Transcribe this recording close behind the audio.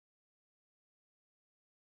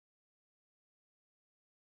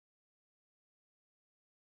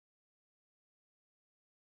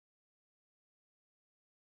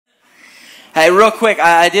Hey, real quick,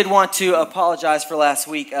 I did want to apologize for last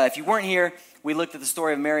week. If you weren't here, we looked at the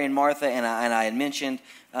story of Mary and Martha, and I had mentioned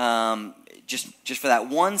just for that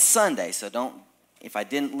one Sunday. So don't, if I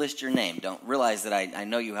didn't list your name, don't realize that I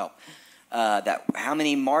know you help. That how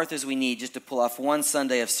many Marthas we need just to pull off one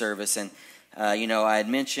Sunday of service. And I had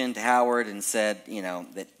mentioned Howard and said,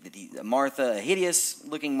 that Martha, a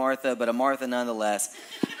hideous-looking Martha, but a Martha nonetheless.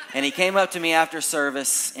 And he came up to me after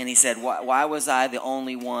service, and he said, why was I the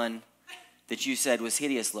only one that you said was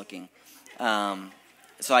hideous-looking?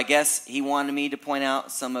 So I guess he wanted me to point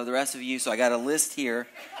out some of the rest of you, so I got a list here.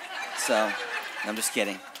 So, I'm just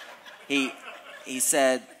kidding. He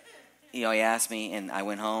said, he asked me, and I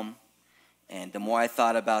went home, and the more I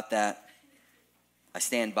thought about that, I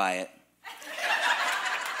stand by it.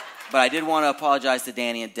 But I did want to apologize to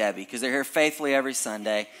Danny and Debbie, because they're here faithfully every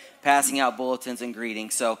Sunday, passing out bulletins and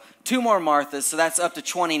greetings. So 2 more Marthas, so that's up to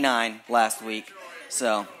 29 last week.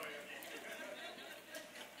 So,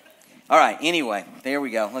 all right, anyway, there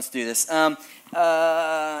we go. Let's do this.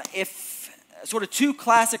 If sort of 2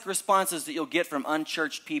 classic responses that you'll get from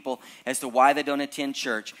unchurched people as to why they don't attend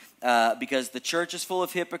church, because the church is full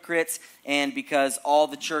of hypocrites and because all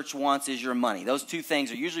the church wants is your money. Those 2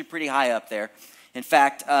 things are usually pretty high up there. In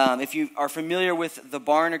fact, if you are familiar with the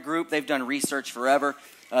Barna Group, they've done research forever.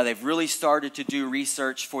 They've really started to do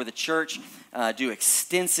research for the church, do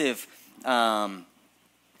extensive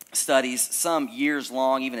studies, some years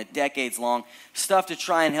long, even decades long, stuff to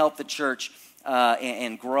try and help the church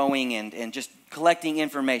and growing and just collecting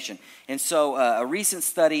information. And so a recent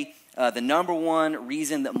study, the number one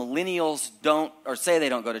reason that millennials don't or say they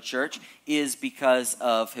don't go to church is because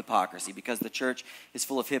of hypocrisy, because the church is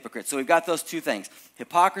full of hypocrites. So we've got those 2 things,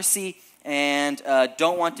 hypocrisy and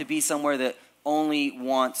don't want to be somewhere that only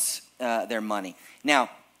wants their money. Now,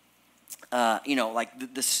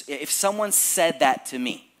 if someone said that to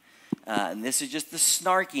me, and this is just the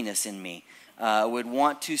snarkiness in me, would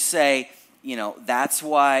want to say, that's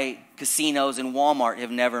why casinos and Walmart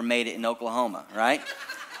have never made it in Oklahoma, right?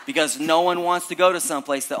 Because no one wants to go to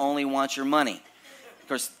someplace that only wants your money. Of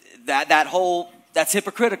course, that's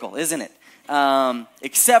hypocritical, isn't it?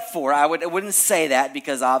 Except for, I wouldn't say that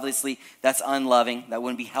because obviously that's unloving. That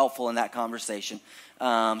wouldn't be helpful in that conversation.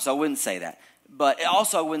 So I wouldn't say that. But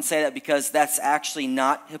also I wouldn't say that because that's actually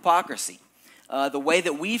not hypocrisy. The way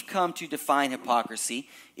that we've come to define hypocrisy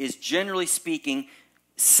is, generally speaking,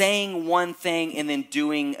 saying one thing and then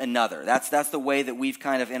doing another. That's the way that we've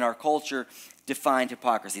kind of in our culture defined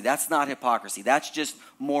hypocrisy. That's not hypocrisy. That's just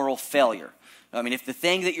moral failure. I mean, if the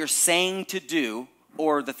thing that you're saying to do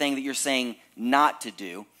or the thing that you're saying not to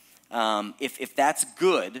do, if that's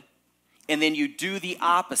good and then you do the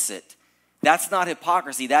opposite, that's not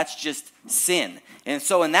hypocrisy. That's just sin. And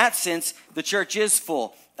so in that sense, the church is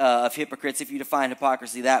full of hypocrites if you define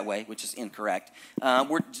hypocrisy that way, which is incorrect.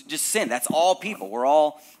 We're just sin. That's all people. We're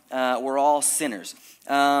all sinners.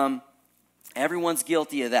 Everyone's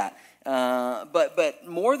guilty of that. But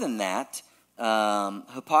more than that,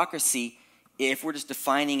 hypocrisy, if we're just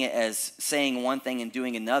defining it as saying one thing and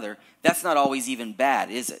doing another, that's not always even bad,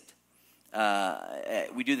 is it?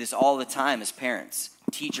 We do this all the time as parents.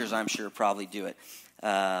 Teachers, I'm sure, probably do it.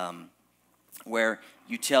 Where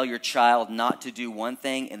you tell your child not to do one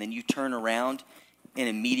thing and then you turn around and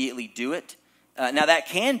immediately do it. Now, that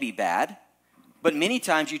can be bad. But many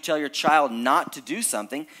times you tell your child not to do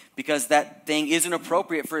something because that thing isn't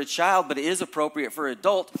appropriate for a child, but it is appropriate for an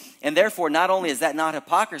adult. And therefore, not only is that not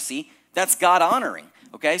hypocrisy, that's God-honoring.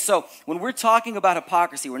 Okay, so when we're talking about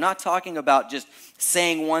hypocrisy, we're not talking about just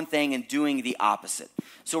saying one thing and doing the opposite.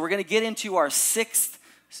 So we're going to get into our 6th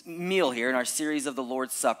meal here in our series of the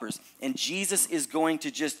Lord's Suppers. And Jesus is going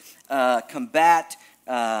to just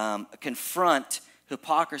confront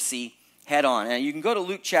hypocrisy head on. And you can go to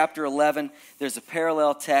Luke chapter 11. There's a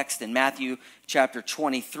parallel text in Matthew chapter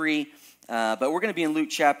 23. But we're going to be in Luke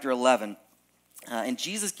chapter 11. And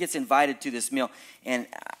Jesus gets invited to this meal. And,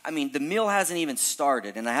 the meal hasn't even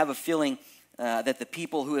started. And I have a feeling that the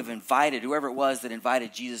people who have invited, whoever it was that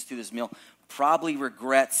invited Jesus to this meal, probably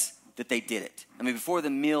regrets that they did it. Before the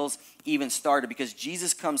meals even started, because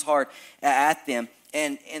Jesus comes hard at them.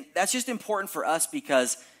 And that's just important for us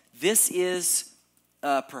because this is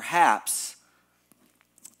perhaps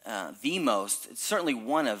certainly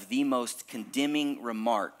one of the most condemning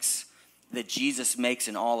remarks that Jesus makes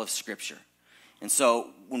in all of Scripture. And so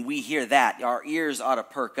when we hear that, our ears ought to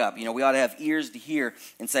perk up. We ought to have ears to hear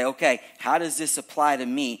and say, okay, how does this apply to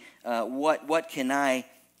me? What can I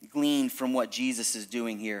glean from what Jesus is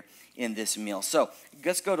doing here in this meal? So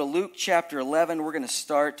let's go to Luke chapter 11. We're going to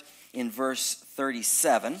start in verse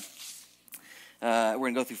 37. We're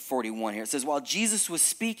going to go through 41 here. It says, while Jesus was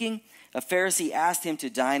speaking, A Pharisee asked him to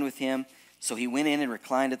dine with him, so he went in and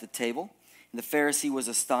reclined at the table. And the Pharisee was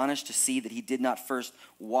astonished to see that he did not first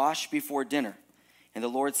wash before dinner. And the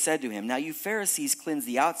Lord said to him, now you Pharisees cleanse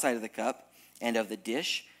the outside of the cup and of the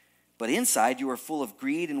dish, but inside you are full of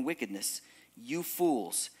greed and wickedness. You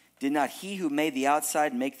fools, did not he who made the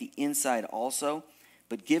outside make the inside also?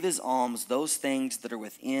 But give his alms those things that are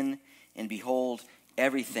within, and behold,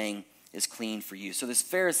 everything is clean for you. So this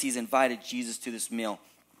Pharisee's invited Jesus to this meal.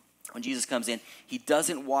 When Jesus comes in, he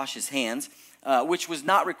doesn't wash his hands, which was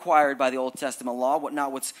not required by the Old Testament law,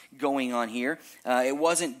 not what's going on here. It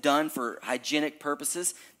wasn't done for hygienic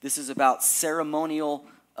purposes. This is about ceremonial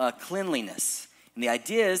cleanliness. And the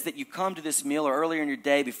idea is that you come to this meal, or earlier in your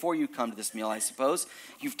day, before you come to this meal, I suppose,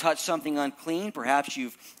 you've touched something unclean. Perhaps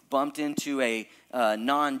you've bumped into a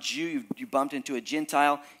non-Jew, you bumped into a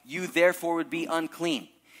Gentile. You therefore would be unclean.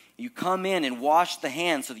 You come in and wash the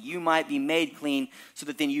hands so that you might be made clean, so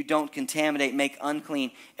that then you don't contaminate, make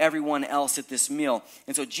unclean everyone else at this meal.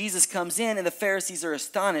 And so Jesus comes in, and the Pharisees are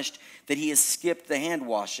astonished that he has skipped the hand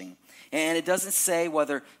washing. And it doesn't say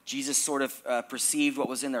whether Jesus sort of perceived what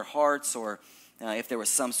was in their hearts, or if there was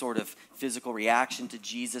some sort of physical reaction to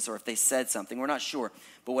Jesus, or if they said something. We're not sure.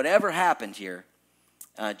 But whatever happened here,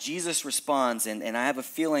 Jesus responds, and I have a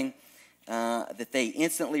feeling that they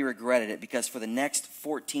instantly regretted it, because for the next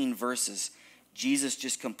 14 verses, Jesus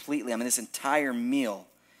just completely, this entire meal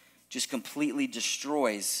just completely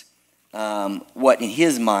destroys what in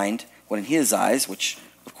his mind, what in his eyes, which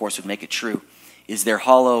of course would make it true, is their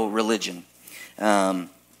hollow religion. And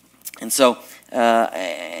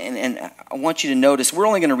I want you to notice, we're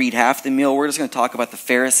only going to read half the meal. We're just going to talk about the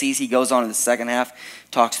Pharisees. He goes on in the second half,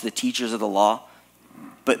 talks to the teachers of the law.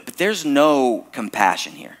 But there's no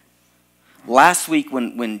compassion here. Last week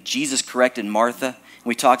when Jesus corrected Martha, and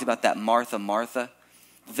we talked about that Martha, Martha,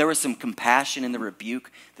 there was some compassion in the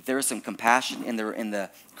rebuke, that there was some compassion in the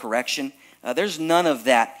correction. There's none of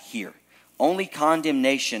that here. Only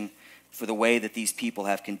condemnation for the way that these people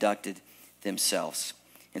have conducted themselves.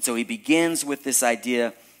 And so he begins with this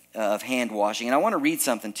idea of hand washing. And I want to read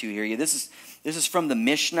something to you here. This is from the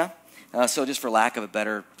Mishnah. So just for lack of a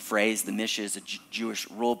better phrase, the Mishnah is a Jewish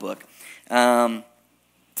rule book.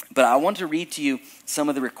 But I want to read to you some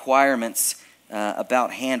of the requirements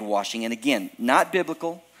about hand washing. And again, not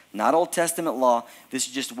biblical, not Old Testament law. This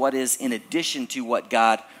is just what is in addition to what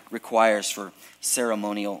God requires for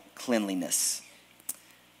ceremonial cleanliness.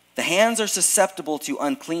 The hands are susceptible to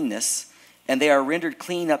uncleanness, and they are rendered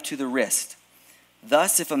clean up to the wrist.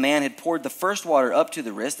 Thus, if a man had poured the first water up to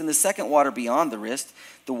the wrist and the second water beyond the wrist,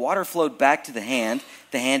 the water flowed back to the hand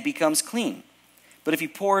becomes clean. But if he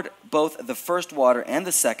poured both the first water and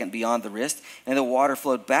the second beyond the wrist, and the water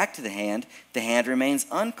flowed back to the hand remains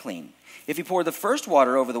unclean. If he poured the first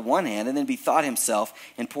water over the one hand and then bethought himself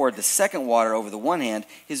and poured the second water over the one hand,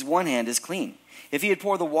 his one hand is clean. If he had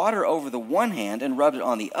poured the water over the one hand and rubbed it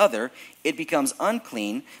on the other, it becomes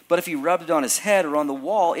unclean. But if he rubbed it on his head or on the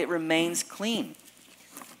wall, it remains clean.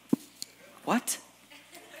 What?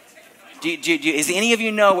 Does any of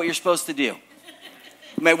you know what you're supposed to do?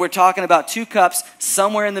 We're talking about 2 cups.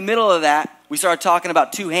 Somewhere in the middle of that, we started talking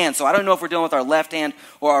about 2 hands. So I don't know if we're dealing with our left hand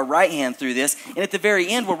or our right hand through this. And at the very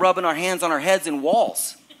end, we're rubbing our hands on our heads and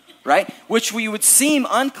walls, right? Which we would seem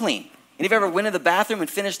unclean. Any of you ever went to the bathroom and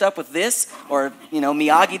finished up with this? Or,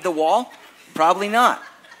 Miyagi'd the wall? Probably not,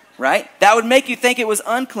 right? That would make you think it was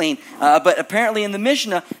unclean. But apparently in the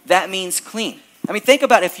Mishnah, that means clean. Think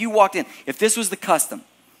about if you walked in. If this was the custom,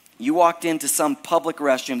 you walked into some public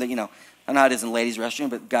restroom that, I know how it is in ladies'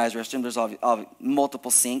 restroom, but guys' restroom, there's all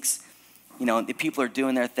multiple sinks. The people are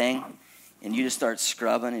doing their thing. And you just start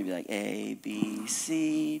scrubbing and you'd be like, A, B,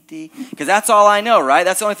 C, D. Because that's all I know, right?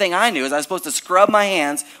 That's the only thing I knew is I was supposed to scrub my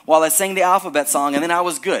hands while I sang the alphabet song, and then I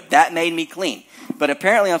was good. That made me clean. But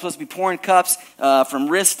apparently I'm supposed to be pouring cups from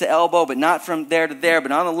wrist to elbow, but not from there to there,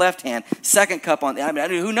 but on the left hand. Second cup on the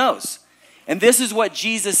who knows? And this is what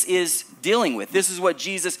Jesus is dealing with. This is what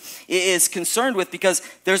Jesus is concerned with, because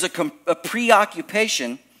there's a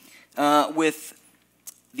preoccupation with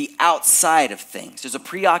the outside of things. There's a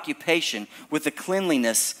preoccupation with the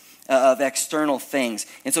cleanliness of external things.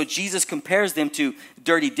 And so Jesus compares them to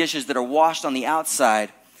dirty dishes that are washed on the outside,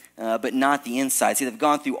 but not the inside. See, they've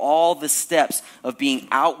gone through all the steps of being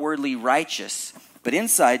outwardly righteous. But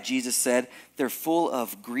inside, Jesus said, they're full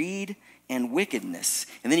of greed and wickedness.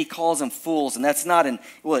 And then he calls them fools. And that's not, it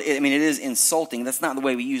is insulting. That's not the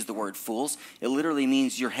way we use the word fools. It literally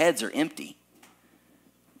means your heads are empty.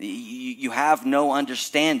 You have no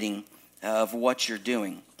understanding of what you're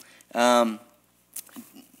doing. So,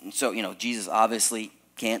 Jesus obviously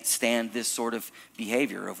can't stand this sort of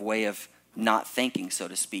behavior, of way of not thinking, so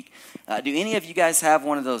to speak. Do any of you guys have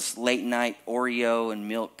one of those late night Oreo and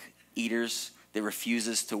milk eaters that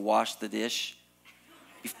refuses to wash the dish?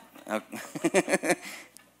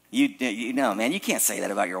 You know, man, you can't say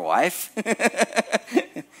that about your wife.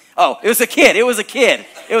 Oh, it was a kid. It was the kid.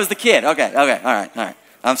 Okay, all right.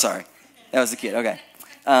 I'm sorry. That was the kid, okay.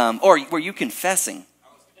 Or were you confessing?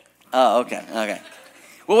 Oh, okay.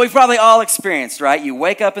 Well, we've probably all experienced, right? You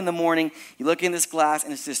wake up in the morning, you look in this glass,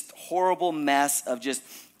 and it's this horrible mess of just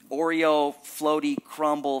Oreo, floaty,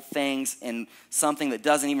 crumble things and something that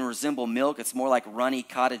doesn't even resemble milk. It's more like runny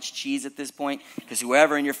cottage cheese at this point because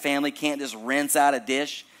whoever in your family can't just rinse out a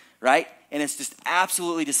dish, right? And it's just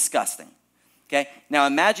absolutely disgusting, okay? Now,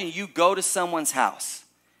 imagine you go to someone's house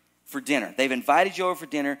for dinner. They've invited you over for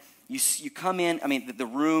dinner. You come in, I mean, the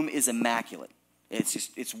room is immaculate.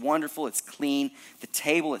 It's wonderful. It's clean. The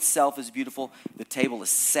table itself is beautiful. The table is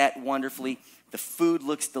set wonderfully. The food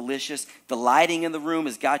looks delicious. The lighting in the room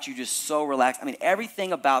has got you just so relaxed. I mean,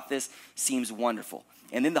 everything about this seems wonderful.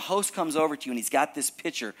 And then the host comes over to you, and he's got this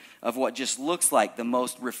pitcher of what just looks like the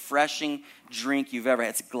most refreshing drink you've ever had.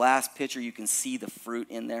 It's a glass pitcher. You can see the fruit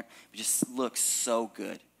in there. It just looks so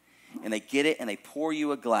good. And they get it, and they pour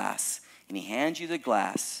you a glass, and he hands you the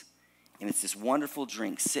glass, and it's this wonderful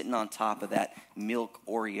drink sitting on top of that milk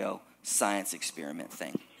Oreo science experiment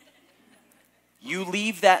thing. You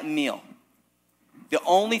leave that meal. The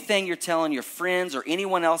only thing you're telling your friends or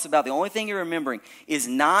anyone else about, the only thing you're remembering is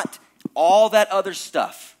not all that other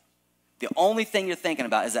stuff. The only thing you're thinking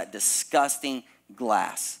about is that disgusting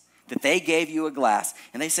glass. That they gave you a glass,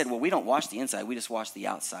 and they said, well, we don't wash the inside, we just wash the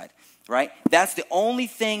outside, right? That's the only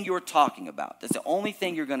thing you're talking about. That's the only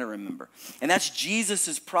thing you're going to remember. And that's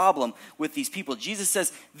Jesus' problem with these people. Jesus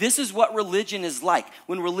says, this is what religion is like.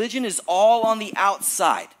 When religion is all on the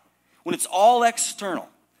outside, when it's all external,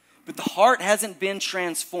 but the heart hasn't been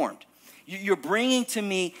transformed. You're bringing to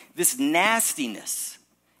me this nastiness,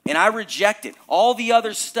 and I reject it. All the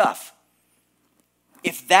other stuff.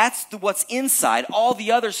 If that's what's inside, all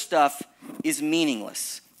the other stuff is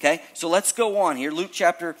meaningless. Okay? So let's go on here. Luke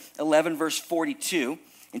chapter 11, verse 42.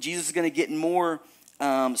 And Jesus is going to get more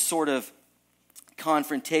sort of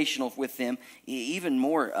confrontational with them, even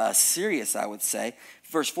more serious, I would say.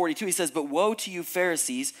 Verse 42, he says, but woe to you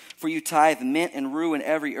Pharisees, for you tithe mint and rue and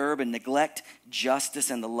every herb and neglect justice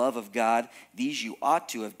and the love of God. These you ought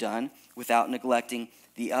to have done without neglecting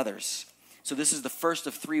the others. So this is the first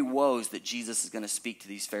of three woes that Jesus is going to speak to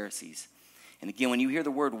these Pharisees. And again, when you hear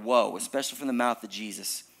the word woe, especially from the mouth of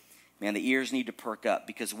Jesus, man, the ears need to perk up.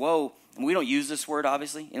 Because woe, and we don't use this word,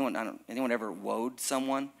 obviously. Anyone ever woed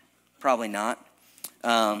someone? Probably not.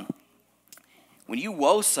 When you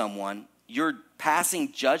woe someone, you're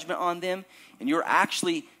passing judgment on them, and you're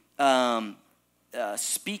actually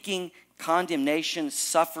speaking condemnation,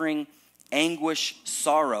 suffering, anguish,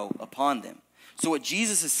 sorrow upon them. So what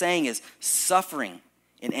Jesus is saying is suffering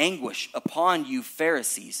and anguish upon you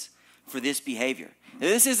Pharisees for this behavior. Now,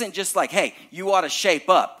 this isn't just like, hey, you ought to shape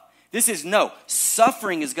up. This is no,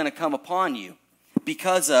 suffering is going to come upon you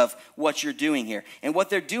because of what you're doing here. And what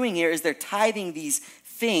they're doing here is they're tithing these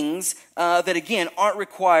things that, again, aren't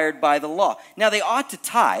required by the law. Now, they ought to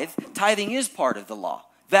tithe. Tithing is part of the law.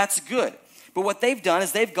 That's good. But what they've done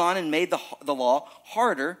is they've gone and made the law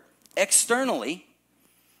harder externally.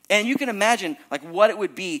 And you can imagine like what it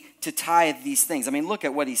would be to tithe these things. I mean, look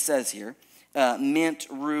at what he says here. Mint,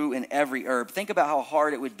 rue, and every herb. Think about how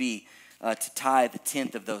hard it would be to tithe a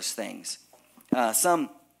tenth of those things. And some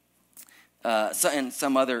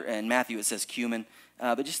other, in Matthew it says cumin.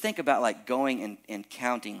 But just think about like going and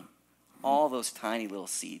counting all those tiny little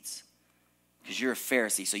seeds. Because you're a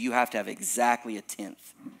Pharisee, so you have to have exactly a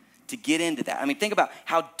tenth to get into that. I mean, think about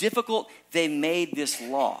how difficult they made this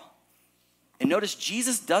law. And notice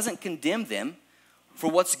Jesus doesn't condemn them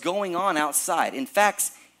for what's going on outside. In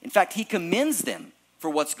fact, he commends them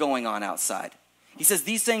for what's going on outside. He says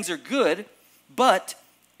these things are good, but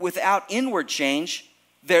without inward change,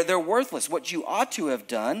 they're worthless. What you ought to have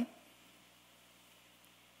done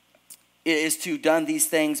is to done these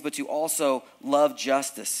things, but to also love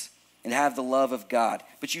justice and have the love of God.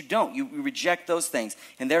 But you don't. You reject those things,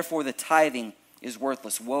 and therefore the tithing is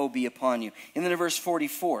worthless. Woe be upon you. And then in verse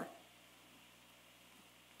 44.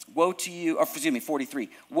 Woe to you, 43.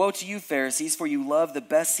 Woe to you, Pharisees, for you love the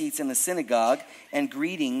best seats in the synagogue and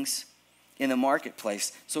greetings in the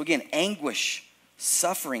marketplace. So again, anguish,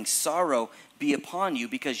 suffering, sorrow be upon you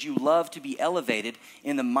because you love to be elevated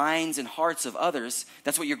in the minds and hearts of others.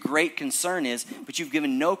 That's what your great concern is, but you've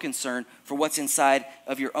given no concern for what's inside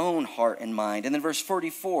of your own heart and mind. And then verse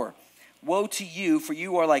 44. Woe to you, for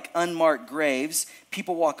you are like unmarked graves.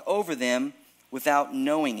 People walk over them without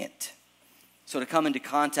knowing it. So to come into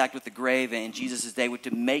contact with the grave in Jesus' day would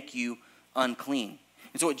to make you unclean.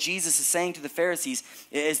 And so what Jesus is saying to the Pharisees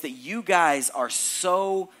is that you guys are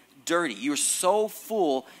so dirty. You're so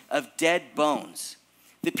full of dead bones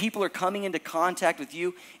that people are coming into contact with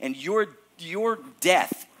you, and your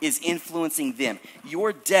death is influencing them.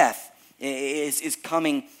 Your death is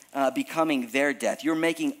becoming their death. You're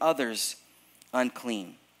making others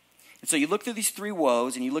unclean. And so you look through these three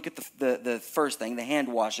woes, and you look at the first thing, the hand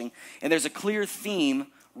washing, and there's a clear theme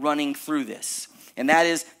running through this. And that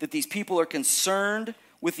is that these people are concerned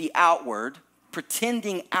with the outward,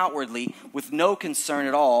 pretending outwardly with no concern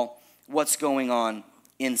at all what's going on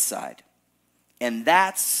inside. And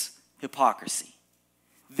that's hypocrisy.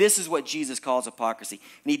 This is what Jesus calls hypocrisy.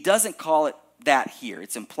 And he doesn't call it that here.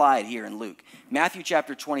 It's implied here in Luke. Matthew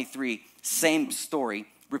chapter 23, same story,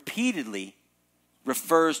 repeatedly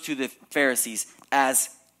refers to the Pharisees as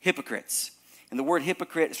hypocrites. And the word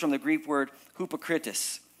hypocrite is from the Greek word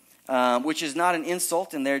hypokritos, which is not an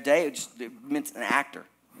insult in their day. It meant an actor.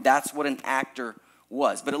 That's what an actor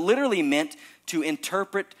was. But it literally meant to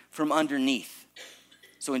interpret from underneath.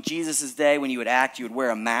 So in Jesus' day, when you would act, you would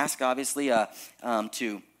wear a mask, obviously, and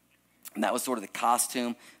that was sort of the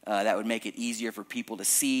costume that would make it easier for people to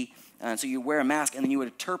see. And so you would wear a mask, and then you would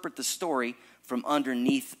interpret the story from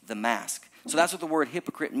underneath the mask. So that's what the word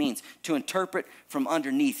hypocrite means, to interpret from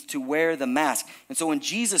underneath, to wear the mask. And so when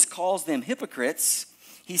Jesus calls them hypocrites,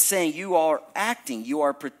 he's saying you are acting, you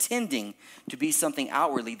are pretending to be something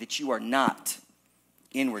outwardly that you are not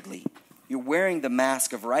inwardly. You're wearing the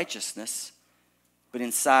mask of righteousness, but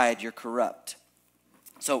inside you're corrupt.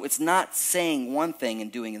 So it's not saying one thing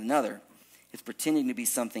and doing another. It's pretending to be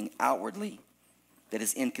something outwardly that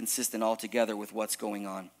is inconsistent altogether with what's going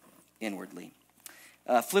on inwardly.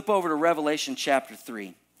 Flip over to Revelation chapter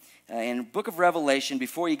 3. In the book of Revelation,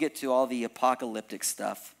 before you get to all the apocalyptic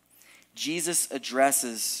stuff, Jesus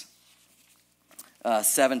addresses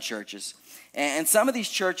 7 churches. And some of these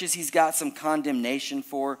churches he's got some condemnation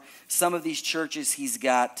for. Some of these churches he's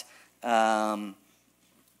got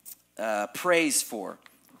praise for,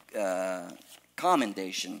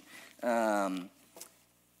 commendation. But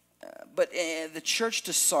the church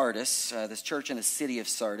to Sardis, this church in the city of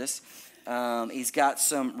Sardis, he's got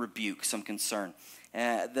some rebuke, some concern.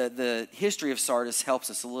 The history of Sardis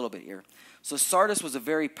helps us a little bit here. So Sardis was a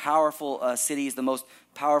very powerful city. It's the most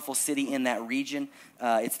powerful city in that region.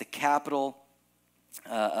 It's the capital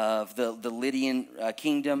of the Lydian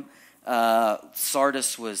kingdom.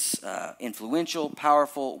 Sardis was influential,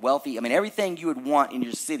 powerful, wealthy. I mean, everything you would want in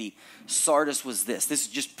your city, Sardis was this. This is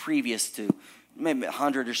just previous to maybe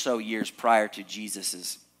 100 or so years prior to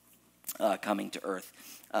Jesus' coming to earth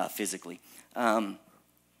physically. And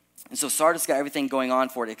so Sardis got everything going on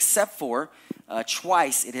for it, except for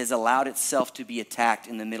twice it has allowed itself to be attacked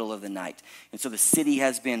in the middle of the night. And so the city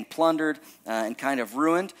has been plundered and kind of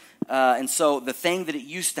ruined. And so the thing that it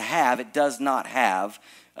used to have, it does not have.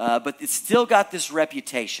 But it's still got this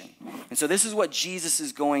reputation. And so this is what Jesus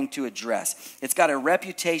is going to address. It's got a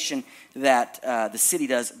reputation that the city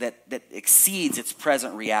does that exceeds its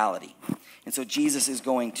present reality. And so Jesus is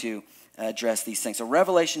going to address these things. So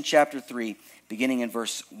Revelation chapter 3, beginning in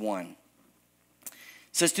verse 1. It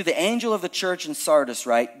says, "To the angel of the church in Sardis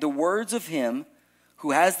write, the words of him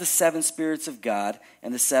who has the 7 spirits of God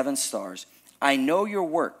and the 7 stars. I know your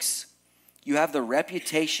works. You have the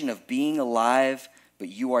reputation of being alive, but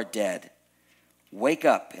you are dead. Wake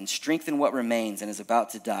up and strengthen what remains and is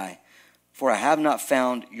about to die, for I have not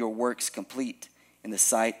found your works complete in the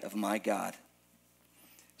sight of my God."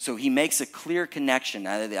 So he makes a clear connection,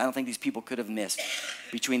 I don't think these people could have missed,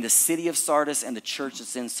 between the city of Sardis and the church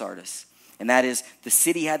that's in Sardis. And that is, the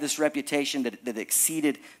city had this reputation that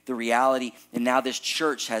exceeded the reality, and now this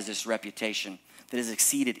church has this reputation that has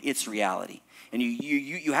exceeded its reality. And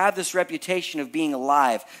you have this reputation of being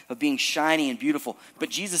alive, of being shiny and beautiful. But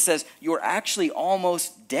Jesus says, you're actually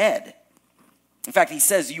almost dead. In fact, he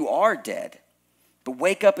says you are dead. But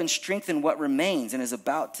wake up and strengthen what remains and is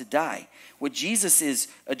about to die. What Jesus is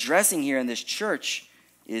addressing here in this church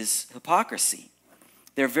is hypocrisy.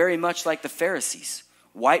 They're very much like the Pharisees.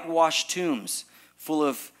 Whitewashed tombs full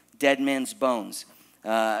of dead men's bones.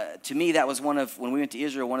 To me, that was when we went to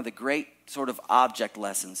Israel, one of the great sort of object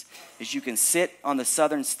lessons is you can sit on the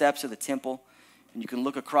southern steps of the temple and you can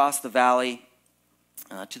look across the valley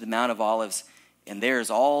to the Mount of Olives, and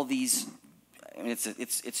there's all these. I mean,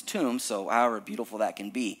 it's tombs, so however beautiful that can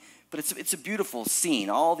be, but it's a beautiful scene.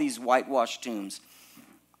 All these whitewashed tombs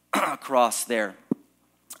across there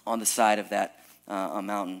on the side of that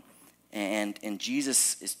mountain, and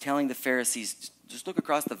Jesus is telling the Pharisees, just look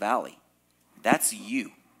across the valley. That's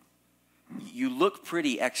you. You look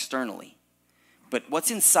pretty externally, But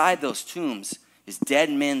what's inside those tombs is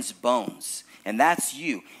dead men's bones. And that's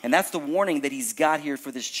you. And that's the warning that he's got here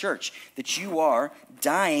for this church, that you are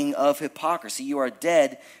dying of hypocrisy. You are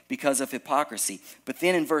dead because of hypocrisy. But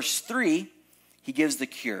then in verse 3, he gives the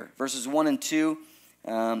cure. Verses 1 and 2,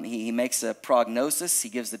 he makes a prognosis. He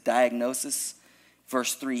gives the diagnosis.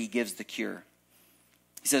 Verse 3, he gives the cure.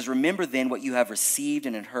 He says, remember then what you have received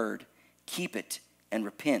and heard. Keep it and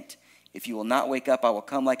repent. If you will not wake up, I will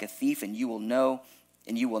come like a thief, and you will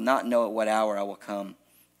not know at what hour I will come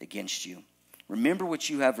against you. Remember what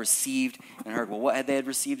you have received and heard. Well, what had they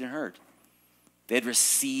received and heard? They had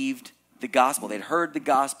received the gospel. They'd heard the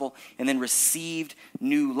gospel and then received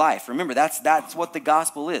new life. Remember, that's what the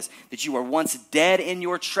gospel is. That you were once dead in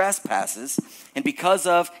your trespasses, and because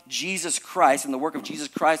of Jesus Christ and the work of Jesus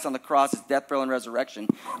Christ on the cross, his death, burial, and resurrection,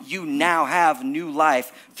 you now have new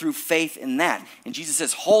life through faith in that. And Jesus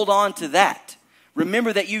says, hold on to that.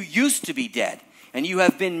 Remember that you used to be dead, and you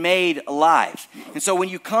have been made alive. And so when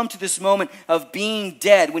you come to this moment of being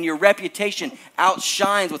dead, when your reputation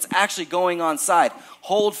outshines what's actually going on inside,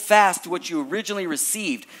 hold fast to what you originally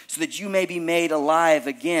received so that you may be made alive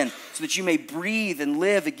again, so that you may breathe and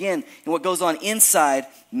live again. And what goes on inside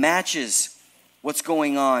matches what's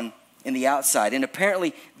going on in the outside. And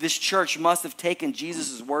apparently this church must have taken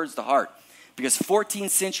Jesus' words to heart, because 14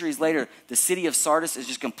 centuries later, the city of Sardis is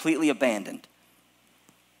just completely abandoned.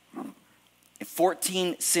 And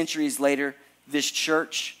 14 centuries later, this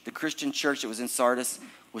church, the Christian church that was in Sardis,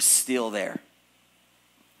 was still there.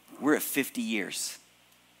 We're at 50 years.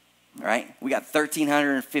 All right? We got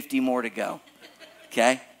 1,350 more to go.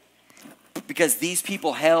 Okay? Because these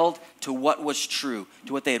people held to what was true,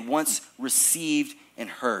 to what they had once received and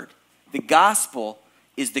heard. The gospel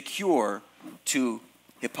is the cure to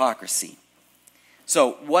hypocrisy.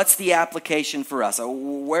 So what's the application for us?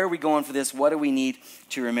 Where are we going for this? What do we need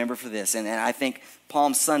to remember for this? And I think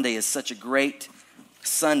Palm Sunday is such a great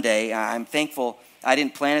Sunday. I'm thankful I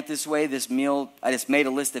didn't plan it this way. This meal, I just made a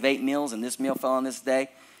list of 8 meals, and this meal fell on this day.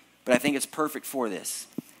 But I think it's perfect for this.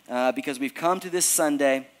 Because we've come to this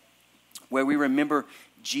Sunday where we remember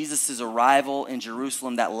Jesus' arrival in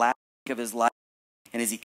Jerusalem, that last week of his life. And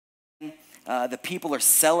as he came, the people are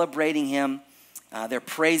celebrating him. They're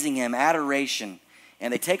praising him, adoration.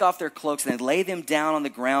 And they take off their cloaks and they lay them down on the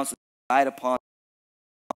ground so they ride upon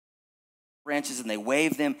branches, and they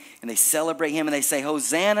wave them and they celebrate him, and they say,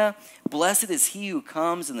 Hosanna, blessed is he who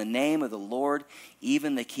comes in the name of the Lord,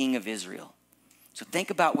 even the King of Israel. So think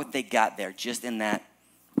about what they got there just in that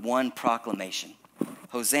one proclamation.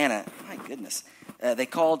 Hosanna, my goodness. They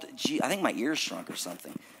called, I think my ears shrunk or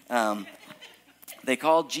something. They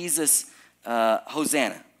called Jesus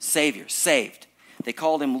Hosanna, Savior, saved. They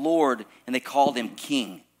called him Lord, and they called him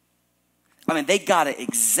King. I mean, they got it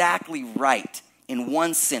exactly right in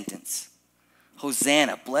one sentence.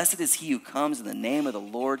 Hosanna, blessed is he who comes in the name of the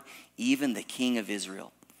Lord, even the King of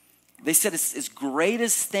Israel. They said it's as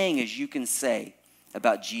greatest thing as you can say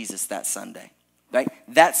about Jesus that Sunday. Right?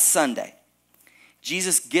 That Sunday.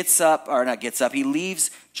 Jesus he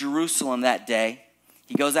leaves Jerusalem that day.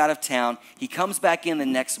 He goes out of town. He comes back in the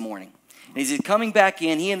next morning. And as he's coming back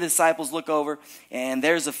in, he and the disciples look over, and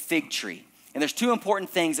there's a fig tree. And there's 2 important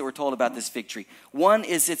things that we're told about this fig tree. One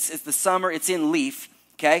is it's the summer, it's in leaf,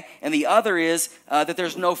 okay? And the other is that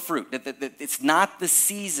there's no fruit, that it's not the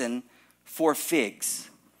season for figs.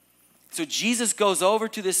 So Jesus goes over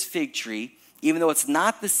to this fig tree, even though it's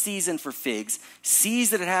not the season for figs,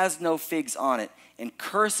 sees that it has no figs on it, and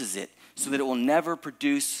curses it so that it will never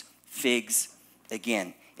produce figs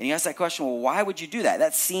again. And you ask that question, well, why would you do that?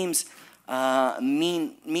 That seems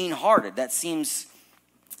mean-hearted. That seems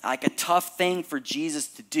like a tough thing for Jesus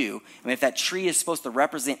to do. I mean, if that tree is supposed to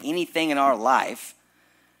represent anything in our life,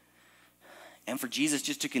 and for Jesus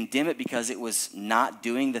just to condemn it because it was not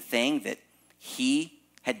doing the thing that he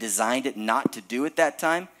had designed it not to do at that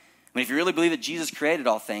time. I mean, if you really believe that Jesus created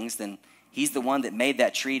all things, then he's the one that made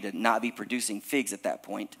that tree to not be producing figs at that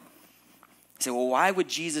point. You say, well, why would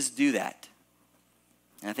Jesus do that?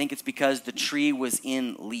 And I think it's because the tree was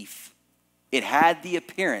in leaf. It had the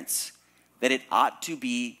appearance that it ought to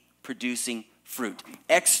be producing fruit.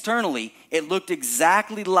 Externally, it looked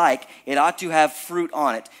exactly like it ought to have fruit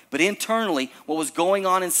on it. But internally, what was going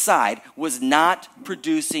on inside was not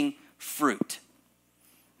producing fruit.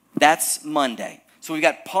 That's Monday. So we've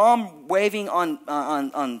got palm waving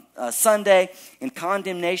on Sunday and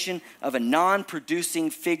condemnation of a non-producing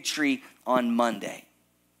fig tree on Monday.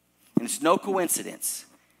 And it's no coincidence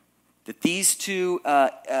that these 2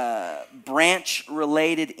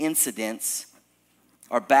 branch-related incidents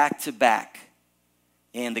are back-to-back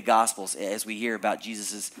in the Gospels as we hear about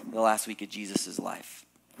the last week of Jesus' life.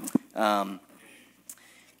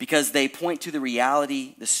 because they point to the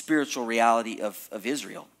reality, the spiritual reality of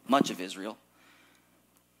Israel, much of Israel,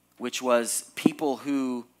 which was people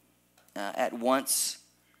who at once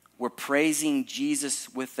were praising Jesus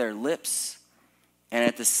with their lips and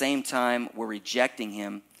at the same time were rejecting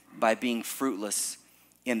him by being fruitless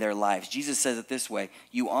in their lives. Jesus says it this way,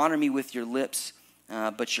 you honor me with your lips,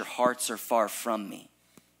 but your hearts are far from me.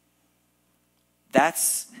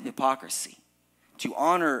 That's hypocrisy. To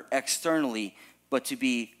honor externally, but to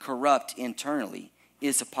be corrupt internally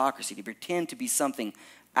is hypocrisy. To pretend to be something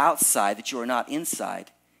outside that you are not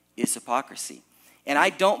inside is hypocrisy. And I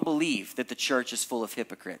don't believe that the church is full of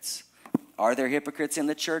hypocrites. Are there hypocrites in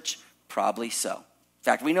the church? Probably so. In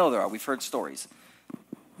fact, we know there are. We've heard stories.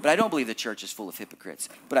 But I don't believe the church is full of hypocrites.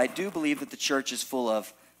 But I do believe that the church is full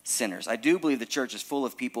of sinners. I do believe the church is full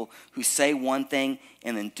of people who say one thing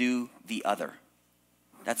and then do the other.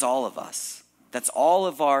 That's all of us. That's all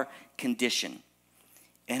of our condition.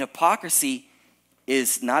 And hypocrisy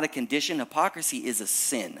is not a condition. Hypocrisy is a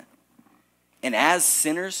sin. And as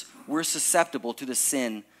sinners, we're susceptible to the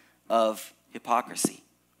sin of hypocrisy.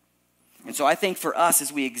 And so I think for us,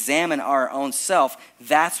 as we examine our own self,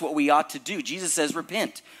 that's what we ought to do. Jesus says,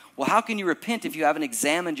 repent. Well, how can you repent if you haven't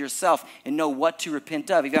examined yourself and know what to repent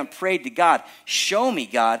of? If you haven't prayed to God, show me,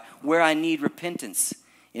 God, where I need repentance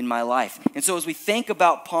in my life. And so as we think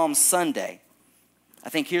about Palm Sunday, I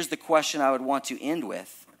think here's the question I would want to end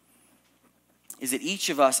with, is that each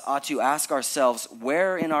of us ought to ask ourselves,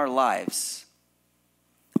 where in our lives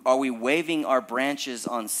are we waving our branches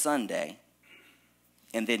on Sunday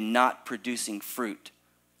and then not producing fruit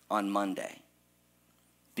on Monday?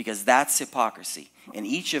 Because that's hypocrisy. And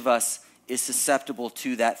each of us is susceptible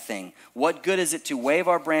to that thing. What good is it to wave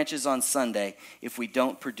our branches on Sunday if we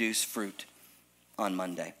don't produce fruit on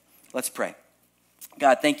Monday? Let's pray.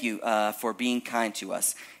 God, thank you for being kind to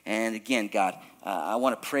us. And again, God, I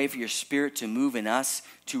want to pray for your Spirit to move in us,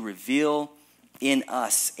 to reveal in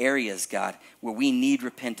us areas, God, where we need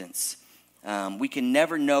repentance. We can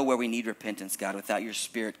never know where we need repentance, God, without your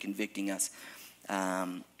Spirit convicting us.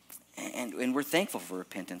 And we're thankful for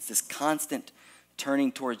repentance, this constant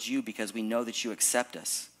turning towards you because we know that you accept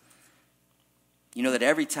us. You know that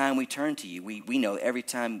every time we turn to you, we know every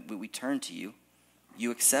time we turn to you, you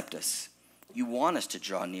accept us. You want us to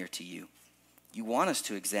draw near to you. You want us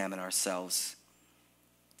to examine ourselves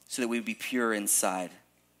so that we would be pure inside.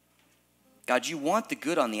 God, you want the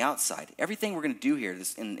good on the outside. Everything we're going to do here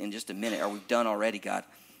in just a minute, or we've done already, God,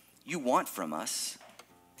 you want from us.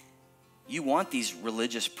 You want these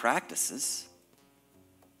religious practices.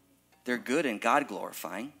 They're good and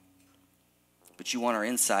God-glorifying. But you want our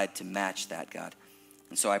inside to match that, God.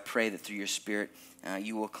 And so I pray that through your Spirit,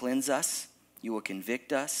 you will cleanse us. You will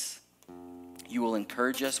convict us. You will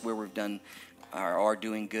encourage us where we've done or are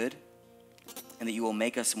doing good. And that you will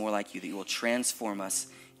make us more like you. That you will transform us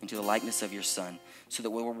into the likeness of your Son. So that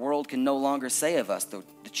the world can no longer say of us the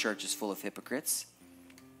church is full of hypocrites.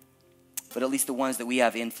 But at least the ones that we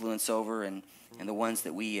have influence over and the ones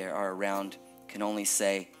that we are around can only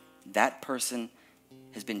say, that person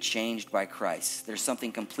has been changed by Christ. There's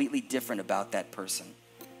something completely different about that person.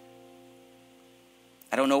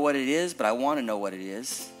 I don't know what it is, but I want to know what it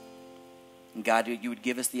is. And God, you would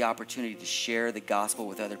give us the opportunity to share the gospel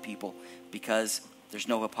with other people because there's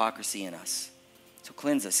no hypocrisy in us. So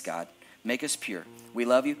cleanse us, God. Make us pure. We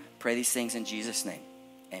love you. Pray these things in Jesus' name.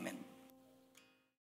 Amen.